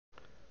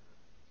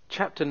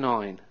Chapter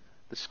 9,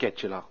 the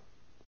Scheduler.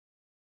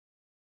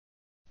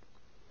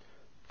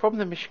 From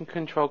the Mission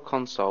Control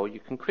console, you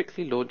can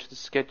quickly launch the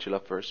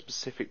scheduler for a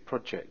specific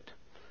project.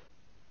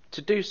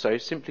 To do so,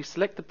 simply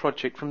select the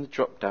project from the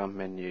drop-down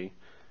menu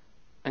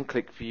and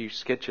click View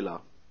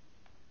Scheduler.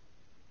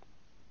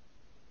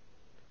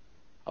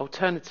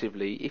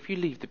 Alternatively, if you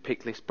leave the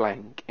pick list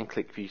blank and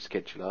click View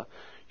Scheduler,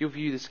 you'll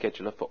view the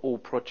scheduler for all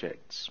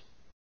projects.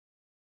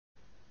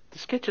 The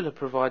scheduler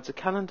provides a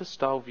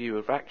calendar-style view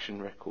of action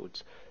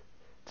records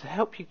to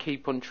help you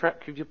keep on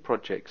track with your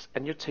projects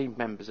and your team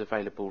members'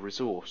 available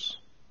resource.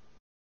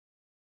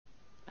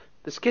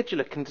 The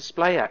scheduler can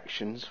display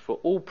actions for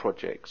all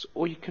projects,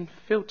 or you can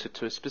filter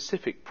to a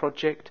specific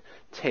project,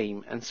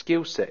 team and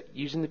skill set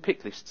using the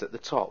pick lists at the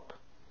top.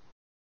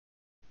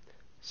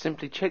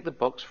 Simply check the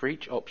box for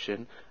each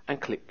option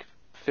and click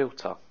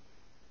Filter.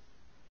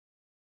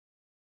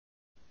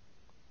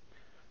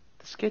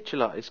 The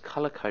scheduler is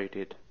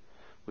color-coded,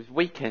 with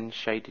weekends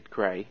shaded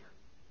grey,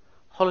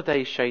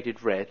 holidays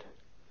shaded red,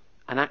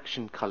 and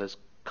action colours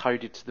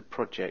coded to the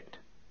project.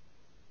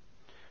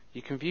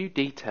 You can view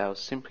details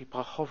simply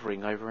by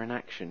hovering over an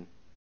action.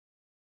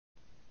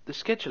 The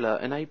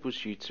scheduler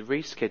enables you to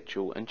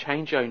reschedule and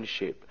change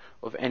ownership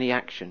of any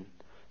action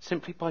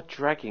simply by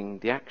dragging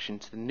the action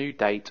to the new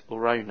date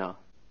or owner,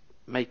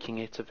 making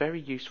it a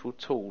very useful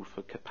tool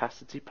for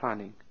capacity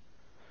planning.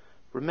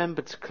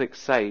 Remember to click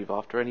Save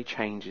after any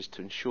changes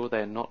to ensure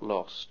they are not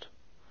lost.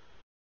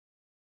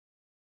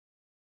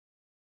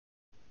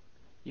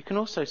 You can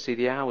also see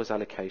the hours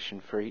allocation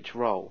for each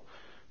role,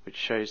 which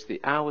shows the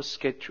hours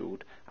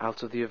scheduled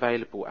out of the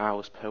available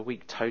hours per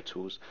week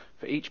totals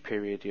for each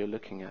period you're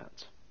looking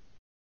at.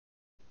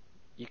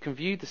 You can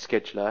view the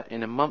scheduler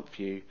in a month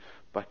view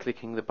by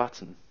clicking the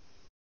button.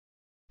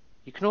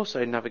 You can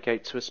also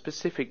navigate to a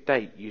specific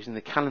date using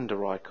the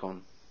calendar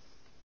icon,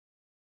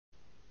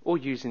 or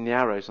using the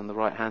arrows on the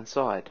right hand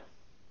side.